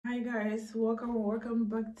guys, welcome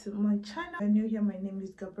back to my channel. If you're new here, my name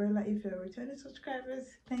is Gabriela. If you're returning subscribers,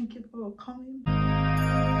 thank you for coming.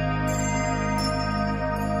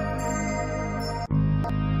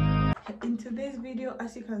 In today's video,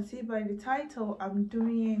 as you can see by the title, I'm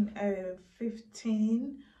doing a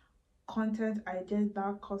 15 content ideas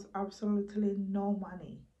that cost absolutely no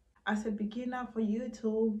money. As a beginner for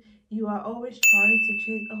YouTube, you are always trying to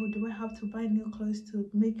choose, oh, do I have to buy new clothes to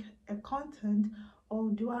make a content, or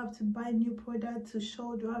do I have to buy new product to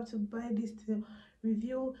show, do I have to buy this to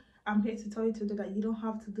review? I'm here to tell you today that you don't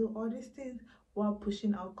have to do all these things while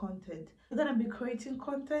pushing out content. You're gonna be creating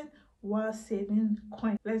content while saving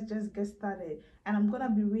coins. Let's just get started. And I'm gonna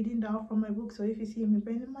be reading down from my book, so if you see me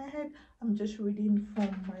bending my head, I'm just reading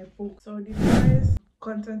from my book. So the first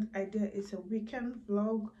content idea is a weekend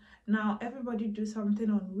vlog. Now everybody do something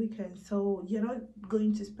on weekends, so you're not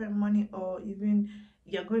going to spend money, or even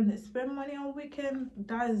you're going to spend money on weekend.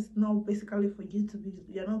 That is not basically for you to be,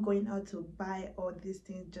 you're not going out to buy all these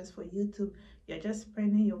things just for YouTube. You're just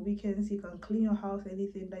spending your weekends. You can clean your house,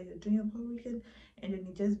 anything that you're doing for weekend, and then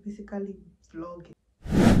you just basically vlog it.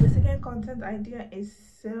 The second content idea is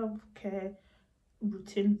self-care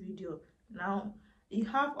routine video. Now you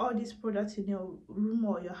have all these products in your room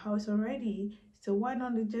or your house already, so why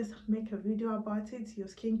not just make a video about it? Your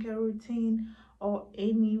skincare routine or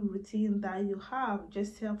any routine that you have,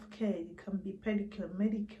 just self-care. You can be pedicure,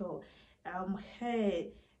 manicure, hair,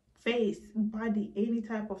 face, body, any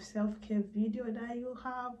type of self-care video that you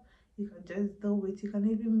have, you can just do it. You can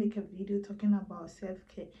even make a video talking about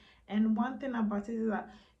self-care. And one thing about it is that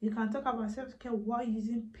you can talk about self-care while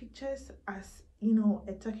using pictures as, you know,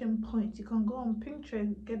 a talking point. You can go on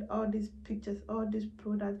Pinterest, get all these pictures, all these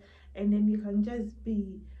products, and then you can just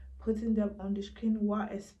be putting them on the screen while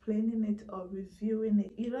explaining it or reviewing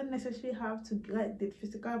it. You don't necessarily have to get the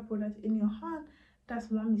physical product in your hand.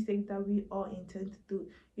 That's one mistake that we all intend to do.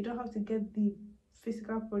 You don't have to get the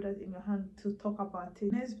physical product in your hand to talk about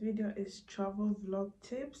it. Next video is travel vlog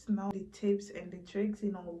tips. Now the tips and the tricks,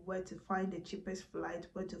 you know, where to find the cheapest flight,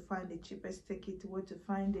 where to find the cheapest ticket, where to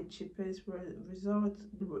find the cheapest resort,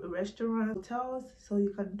 restaurant, hotels. So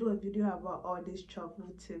you can do a video about all these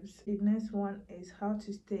travel tips. The next one is how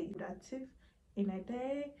to stay productive in a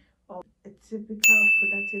day, or a typical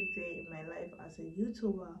productive day in my life as a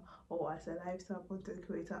YouTuber, or as a lifestyle content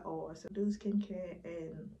creator, or as a do skincare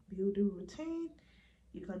and beauty routine.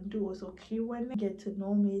 You can do also Q&A, get to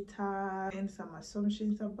know me, tag, and some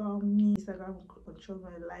assumptions about me. Instagram control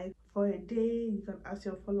my life for a day. You can ask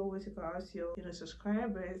your followers, you can ask your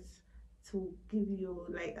subscribers to give you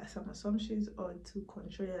like some assumptions or to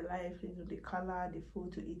control your life, you know, the color, the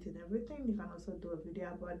food to eat and everything. You can also do a video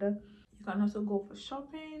about that. You can also go for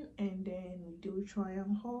shopping and then do try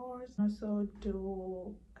on hauls. Also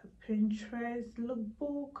do a Pinterest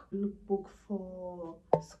lookbook for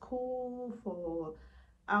school, for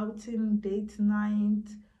outing, date night,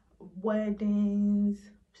 weddings,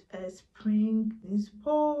 spring,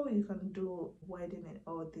 fall. You can do wedding and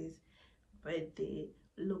all these, birthday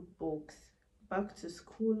lookbooks, back to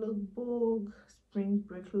school lookbook, spring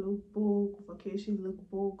break lookbook, vacation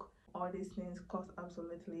lookbook. All these things cost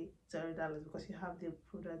absolutely $0 because you have the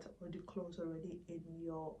product or the clothes already in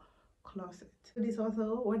your closet. This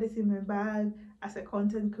also what is in my bag as a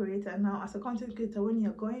content creator. Now as a content creator, when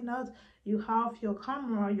you're going out, you have your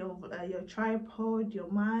camera, your tripod,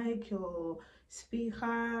 your mic, your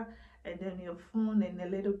speaker, and then your phone, and a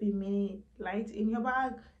little bit mini light in your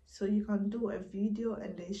bag, so you can do a video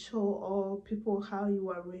and then show all people how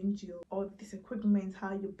you arrange your all this equipment,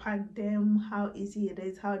 how you pack them, how easy it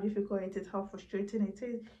is, how difficult it is, how frustrating it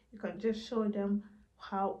is. You can just show them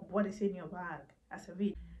what is in your bag as a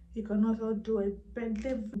video. You can also do a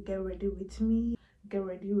birthday, get ready with me, get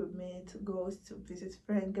ready with me to go to visit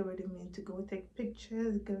friends, get ready with me to go take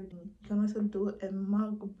pictures, get ready. You can also do a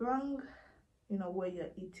mukbang, you know, where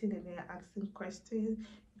you're eating and you're asking questions.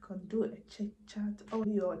 You can do a chit chat or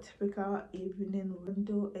your typical evening. We can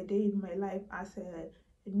do a day in my life as a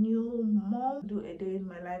new mom, do a day in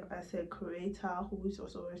my life as a creator who is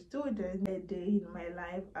also a student, a day in my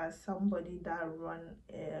life as somebody that run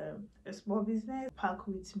a small business, pack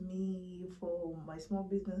with me for my small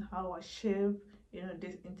business, how I shape, you know,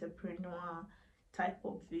 this entrepreneur type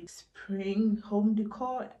of video. Spring home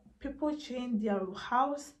decor, people change their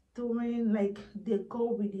house doing like they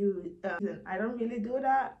go with you. I don't really do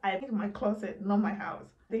that. I make my closet, not my house.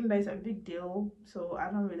 I think that's a big deal, so I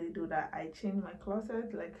don't really do that. I change my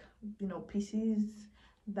closet, like, you know, pieces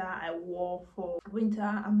that I wore for winter,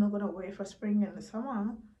 I'm not gonna wear for spring and the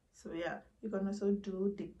summer. So yeah, you can also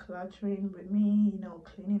do decluttering with me, you know,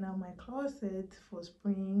 cleaning out my closet for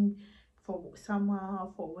spring, for summer,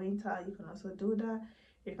 for winter. You can also do that.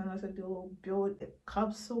 You can also build a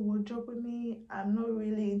capsule wardrobe with me. I'm not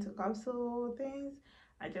really into capsule things.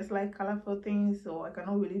 I just like colorful things, so I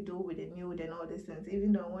cannot really do with the nude and all these things.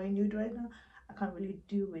 Even though I'm wearing nude right now, I can't really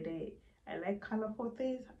do with it. I like colorful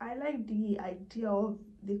things. I like the idea of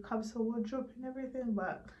the capsule wardrobe and everything,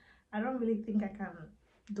 but I don't really think I can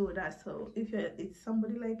do that. So if it's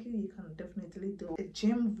somebody like you can definitely do a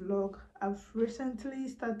gym vlog. I've recently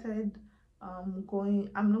started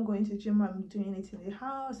going. I'm not going to gym, I'm doing it in the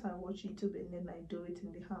house. I watch YouTube and then I do it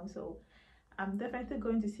in the house. So I'm definitely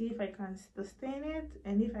going to see if I can sustain it,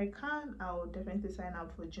 and if I can, I'll definitely sign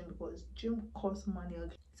up for gym because gym costs money.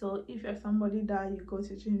 Okay? So if you're somebody that you go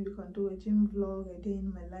to gym, you can do a gym vlog, a day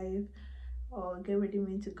in my life, or get ready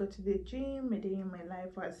me to go to the gym, a day in my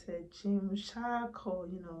life as a gym shark, or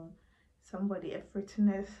somebody, a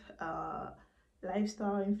fitness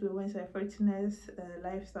lifestyle influencer, fitness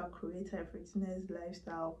lifestyle creator, fitness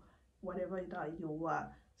lifestyle, whatever that you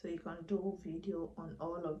are. So you can do video on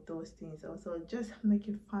all of those things. Also, just make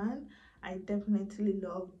it fun. I definitely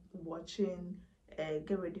love watching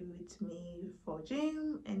get ready with me for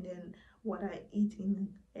gym, and then what I eat in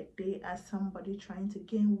a day as somebody trying to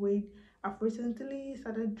gain weight. I've recently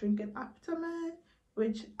started drinking Aptamine,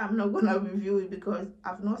 which I'm not gonna review it because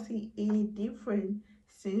I've not seen any difference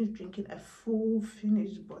since drinking a full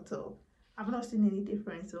finished bottle. I've not seen any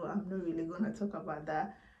difference, so I'm not really gonna talk about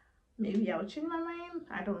that. Maybe I'll change my mind.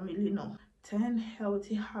 I don't really know. 10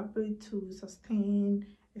 healthy habits to sustain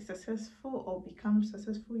a successful or become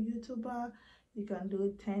successful YouTuber. You can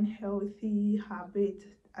do 10 healthy habits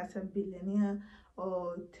as a billionaire,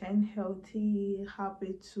 or 10 healthy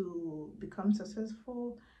habits to become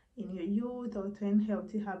successful in your youth, or 10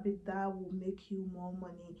 healthy habits that will make you more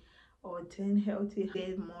money, or 10 healthy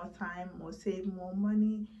save more time or save more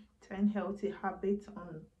money, 10 healthy habits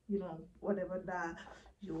on whatever that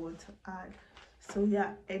you want to add. So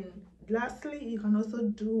yeah, and lastly, you can also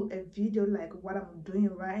do a video like what I'm doing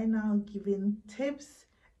right now, giving tips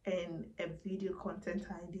and a video content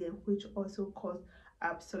idea, which also costs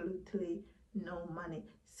absolutely no money.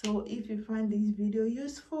 So if you find this video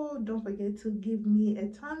useful, don't forget to give me a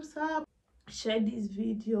thumbs up, share this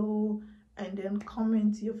video, and then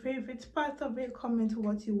comment your favorite part of it, comment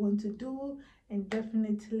what you want to do, and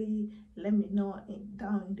definitely let me know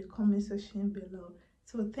down in the comment section below.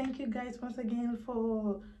 So thank you guys once again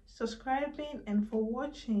for subscribing and for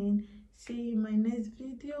watching. See you in my next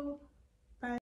video.